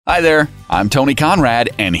Hi there, I'm Tony Conrad,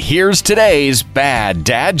 and here's today's bad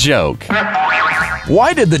dad joke.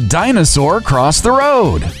 Why did the dinosaur cross the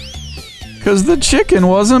road? Because the chicken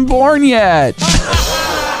wasn't born yet.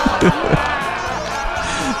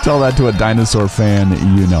 Tell that to a dinosaur fan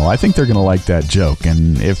you know. I think they're going to like that joke,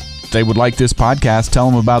 and if they would like this podcast, tell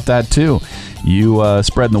them about that too. You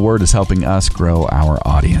spreading the word is helping us grow our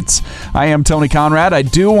audience. I am Tony Conrad. I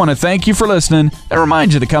do want to thank you for listening and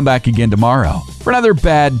remind you to come back again tomorrow for another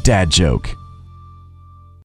bad dad joke.